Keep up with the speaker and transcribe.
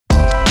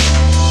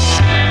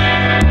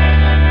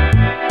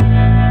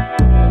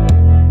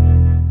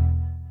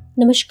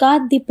नमस्कार,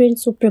 दी प्रिंट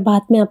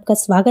सुप्रभात में आपका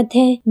स्वागत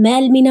है। मैं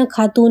अलमीना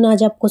खातून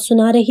आज आपको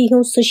सुना रही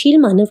हूँ सुशील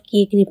मानव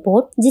की एक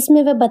रिपोर्ट,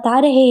 जिसमें वे बता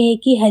रहे हैं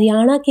कि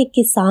हरियाणा के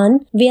किसान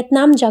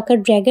वियतनाम जाकर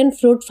ड्रैगन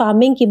फ्रूट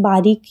फार्मिंग की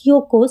बारीकियों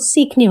को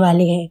सीखने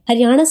वाले हैं।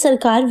 हरियाणा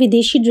सरकार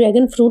विदेशी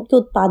ड्रैगन फ्रूट के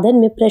उत्पादन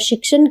में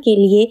प्रशिक्षण के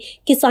लिए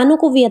किसानों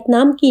को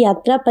वियतनाम की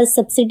यात्रा पर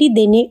सब्सिडी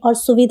देने और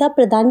सुविधा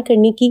प्रदान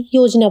करने की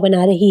योजना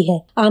बना रही है।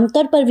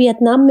 आमतौर पर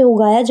वियतनाम में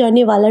उगाया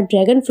जाने वाला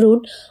ड्रैगन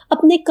फ्रूट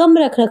अपने कम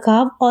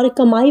रखरखाव और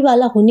कमाई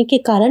वाला होने के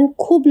कारण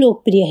खूब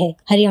लोकप्रिय है।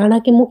 हरियाणा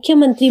के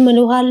मुख्यमंत्री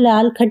मनोहर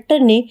लाल खट्टर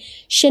ने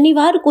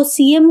शनिवार को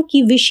सीएम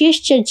की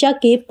विशेष चर्चा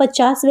के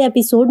 50वें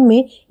एपिसोड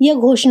में यह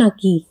घोषणा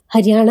की।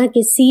 हरियाणा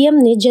के सीएम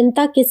ने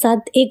जनता के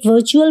साथ एक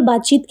वर्चुअल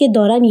बातचीत के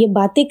दौरान ये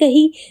बातें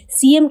कही।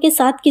 सीएम के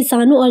साथ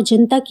किसानों और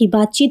जनता की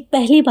बातचीत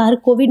पहली बार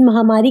कोविड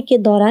महामारी के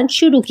दौरान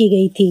शुरू की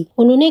गई थी।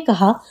 उन्होंने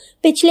कहा,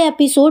 पिछले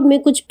एपिसोड में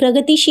कुछ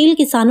प्रगतिशील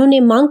किसानों ने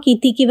मांग की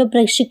थी कि वे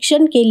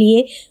प्रशिक्षण के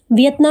लिए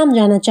वियतनाम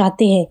जाना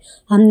चाहते हैं।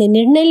 हमने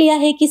निर्णय लिया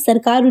है कि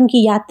सरकार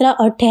उनकी यात्रा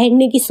और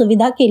ठहरने की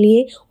सुविधा के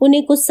लिए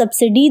उन्हें कुछ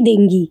सब्सिडी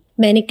देंगी।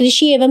 मैंने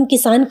कृषि एवं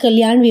किसान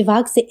कल्याण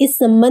विभाग से इस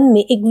संबंध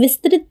में एक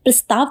विस्तृत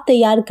प्रस्ताव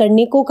तैयार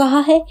करने को कहा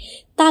है,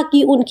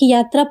 ताकि उनकी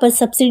यात्रा पर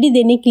सब्सिडी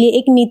देने के लिए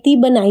एक नीति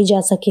बनाई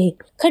जा सके।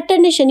 खट्टर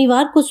ने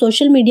शनिवार को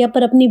सोशल मीडिया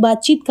पर अपनी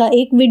बातचीत का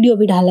एक वीडियो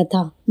भी डाला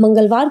था।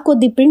 मंगलवार को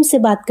दी प्रिंट से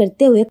बात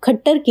करते हुए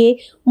खट्टर के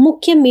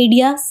मुख्य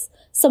मीडिया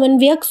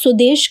समन्वयक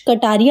सुदेश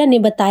कटारिया ने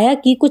बताया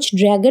कि कुछ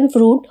ड्रैगन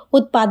फ्रूट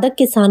उत्पादक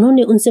किसानों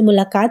ने उनसे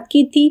मुलाकात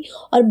की थी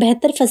और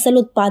बेहतर फसल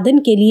उत्पादन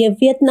के लिए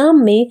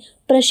वियतनाम में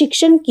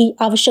प्रशिक्षण की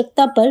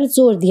आवश्यकता पर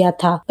जोर दिया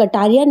था।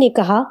 कटारिया ने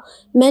कहा,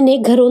 मैंने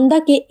घरौंदा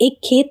के एक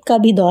खेत का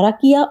भी दौरा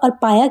किया और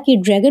पाया कि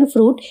ड्रैगन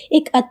फ्रूट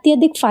एक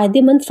अत्यधिक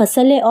फायदेमंद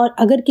फसल है और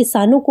अगर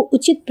किसानों को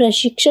उचित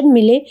प्रशिक्षण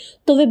मिले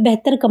तो वे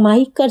बेहतर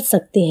कमाई कर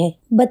सकते हैं।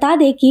 बता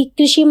दें कि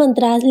कृषि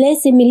मंत्रालय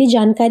से मिली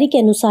जानकारी के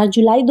अनुसार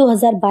जुलाई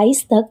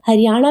 2022 तक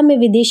हरियाणा में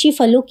विदेशी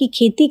फलों की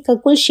खेती का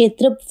कुल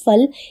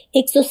क्षेत्रफल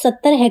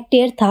 170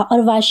 हेक्टेयर था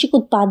और वार्षिक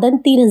उत्पादन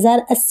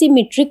 3080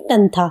 मीट्रिक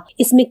टन था।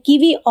 इसमें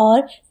कीवी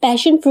और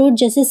पैशन फ्रूट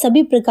जैसे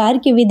सभी प्रकार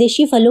के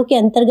विदेशी फलों के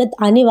अंतर्गत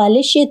आने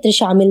वाले क्षेत्र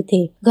शामिल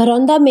थे।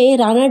 घरौंदा में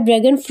राणा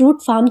ड्रैगन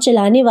फ्रूट फार्म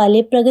चलाने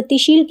वाले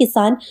प्रगतिशील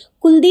किसान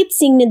कुलदीप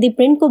सिंह ने दी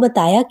प्रिंट को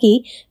बताया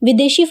कि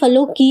विदेशी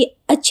फलों की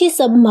अच्छी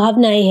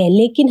संभावनाएं हैं,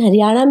 लेकिन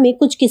हरियाणा में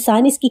कुछ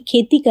किसान इसकी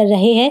खेती कर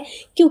रहे हैं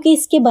क्योंकि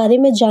इसके बारे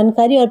में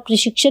जानकारी और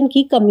प्रशिक्षण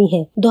की कमी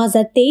है।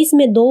 2023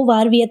 में 2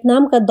 बार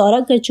वियतनाम का दौरा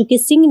कर चुके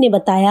सिंह ने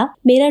बताया,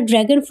 मेरा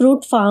ड्रैगन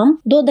फ्रूट फार्म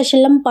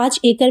 2.5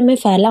 एकड़ में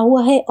फैला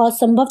हुआ है और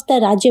संभवतः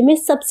राज्य में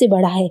सबसे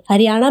बड़ा है।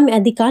 हरियाणा में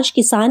अधिकांश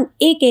किसान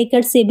 1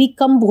 एकड़ से भी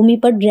कम भूमि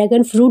पर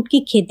ड्रैगन फ्रूट की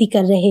खेती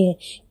कर रहे हैं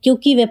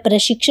क्योंकि वे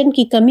प्रशिक्षण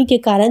की कमी के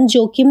कारण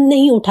जोखिम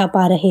नहीं उठा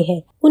पा रहे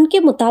हैं। उनके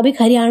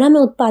मुताबिक हरियाणा में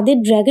उत्पादित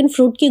ड्रैगन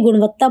फ्रूट की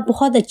गुणवत्ता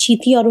बहुत अच्छी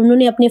थी और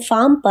उन्होंने अपने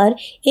फार्म पर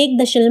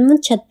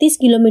 1.36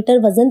 किलोमीटर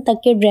वजन तक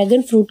के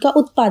ड्रैगन फ्रूट का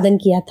उत्पादन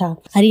किया था।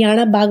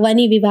 हरियाणा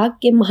बागवानी विभाग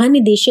के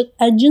महानिदेशक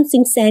अर्जुन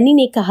सिंह सैनी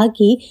ने कहा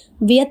कि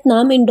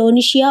वियतनाम,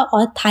 इंडोनेशिया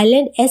और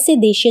थाईलैंड ऐसे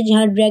देश हैं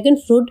जहां ड्रैगन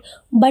फ्रूट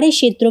बड़े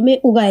क्षेत्रों में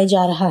उगाया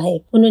जा रहा है।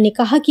 उन्होंने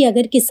कहा कि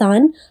अगर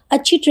किसान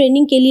अच्छी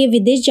ट्रेनिंग के लिए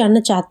विदेश जाना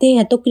चाहते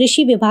हैं तो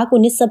कृषि विभाग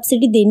उन्हें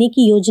सब्सिडी देने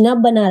की योजना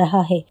बना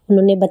रहा है।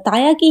 उन्होंने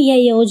बताया कि यह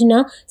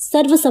योजना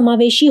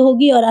सर्वसमावेशी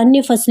होगी और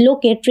अन्य फसलों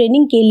के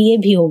ट्रेनिंग के लिए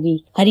भी होगी।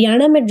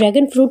 हरियाणा में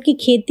ड्रैगन फ्रूट की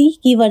खेती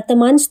की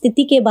वर्तमान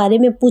स्थिति के बारे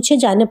में पूछे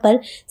जाने पर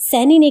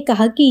सैनी ने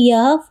कहा कि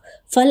यह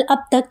फल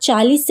अब तक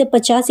 40 से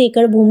 50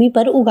 एकड़ भूमि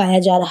पर उगाया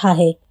जा रहा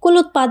है। कुल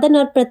उत्पादन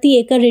और प्रति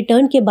एकड़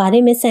रिटर्न के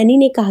बारे में सैनी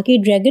ने कहा कि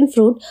ड्रैगन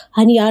फ्रूट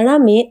हरियाणा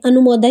में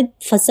अनुमोदित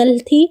फसल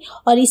थी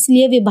और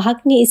इसलिए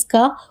विभाग ने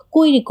इसका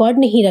कोई रिकॉर्ड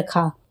नहीं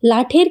रखा।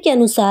 लाठेर के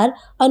अनुसार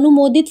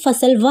अनुमोदित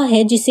फसल वह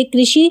है जिसे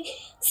कृषि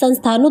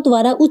संस्थानों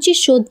द्वारा उचित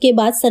शोध के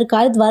बाद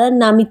सरकार द्वारा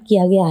नामित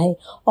किया गया है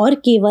और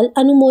केवल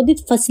अनुमोदित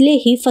फसलें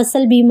ही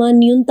फसल बीमा,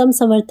 न्यूनतम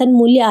समर्थन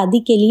मूल्य आदि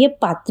के लिए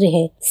पात्र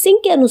है। सिंह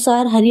के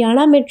अनुसार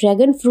हरियाणा में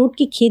ड्रैगन फ्रूट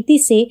की खेती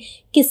से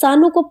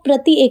किसानों को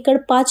प्रति एकड़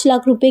 5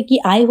 लाख रुपए की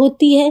आय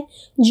होती है,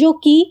 जो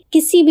कि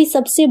किसी भी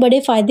सबसे बड़े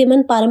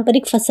फायदेमंद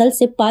पारंपरिक फसल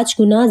से 5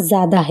 गुना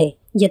ज्यादा है।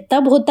 यह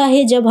तब होता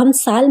है जब हम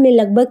साल में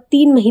लगभग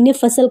 3 महीने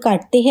फसल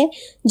काटते हैं,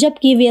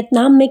 जबकि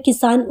वियतनाम में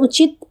किसान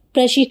उचित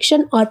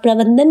प्रशिक्षण और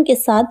प्रबंधन के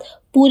साथ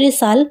पूरे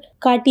साल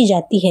काटी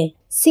जाती है।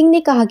 सिंह ने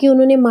कहा कि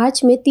उन्होंने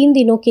मार्च में 3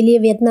 दिनों के लिए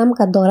वियतनाम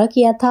का दौरा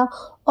किया था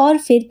और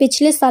फिर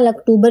पिछले साल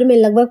अक्टूबर में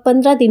लगभग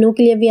 15 दिनों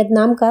के लिए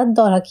वियतनाम का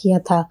दौरा किया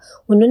था।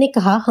 उन्होंने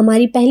कहा,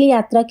 हमारी पहली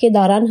यात्रा के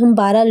दौरान हम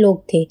 12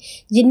 लोग थे,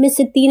 जिनमें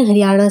से 3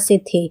 हरियाणा से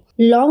थे।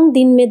 लॉन्ग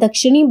दिन में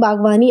दक्षिणी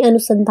बागवानी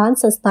अनुसंधान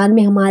संस्थान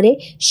में हमारे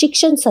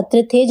शिक्षण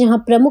सत्र थे, जहां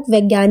प्रमुख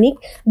वैज्ञानिक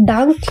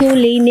डांग थ्यू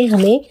ले ने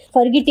हमें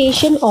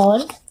फर्गिटेशन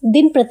और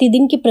दिन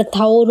प्रतिदिन की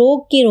प्रथाओं,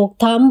 रोग की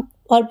रोकथाम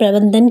और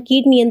प्रबंधन,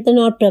 कीट नियंत्रण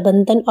और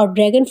प्रबंधन और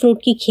ड्रैगन फ्रूट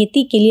की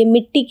खेती के लिए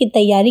मिट्टी की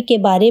तैयारी के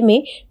बारे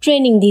में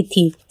ट्रेनिंग दी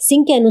थी।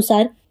 सिंह के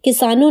अनुसार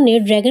किसानों ने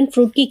ड्रैगन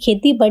फ्रूट की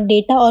खेती पर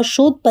डेटा और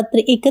शोध पत्र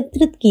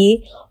एकत्रित किए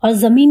और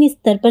जमीनी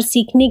स्तर पर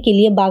सीखने के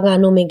लिए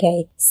बागानों में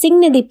गए। सिंह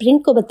ने द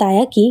प्रिंट को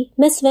बताया कि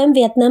मैं स्वयं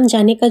वियतनाम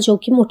जाने का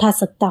जोखिम उठा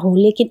सकता हूं,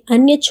 लेकिन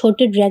अन्य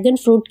छोटे ड्रैगन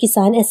फ्रूट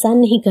किसान ऐसा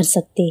नहीं कर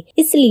सकते।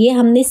 इसलिए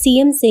हमने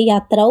सीएम से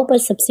यात्राओं पर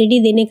सब्सिडी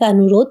देने का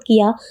अनुरोध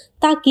किया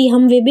ताकि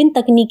हम विभिन्न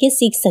तकनीकें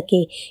सीख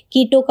सके।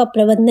 कीटों का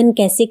प्रबंधन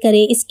कैसे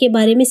करें, इसके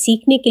बारे में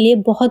सीखने के लिए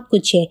बहुत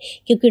कुछ है,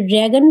 क्योंकि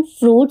ड्रैगन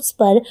फ्रूट्स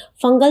पर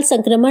फंगल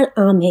संक्रमण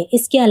आम है।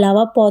 इसके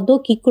अलावा पौधों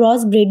की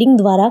क्रॉस ब्रीडिंग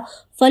द्वारा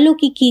फलों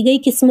की गई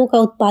किस्मों का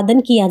उत्पादन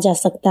किया जा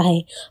सकता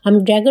है। हम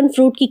ड्रैगन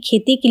फ्रूट की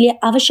खेती के लिए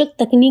आवश्यक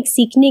तकनीक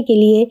सीखने के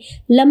लिए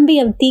लंबी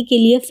अवधि के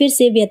लिए फिर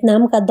से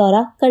वियतनाम का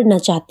दौरा करना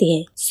चाहते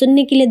हैं।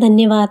 सुनने के लिए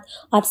धन्यवाद।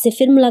 आपसे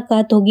फिर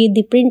मुलाकात होगी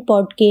द प्रिंट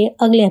पॉड के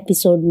अगले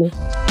एपिसोड में।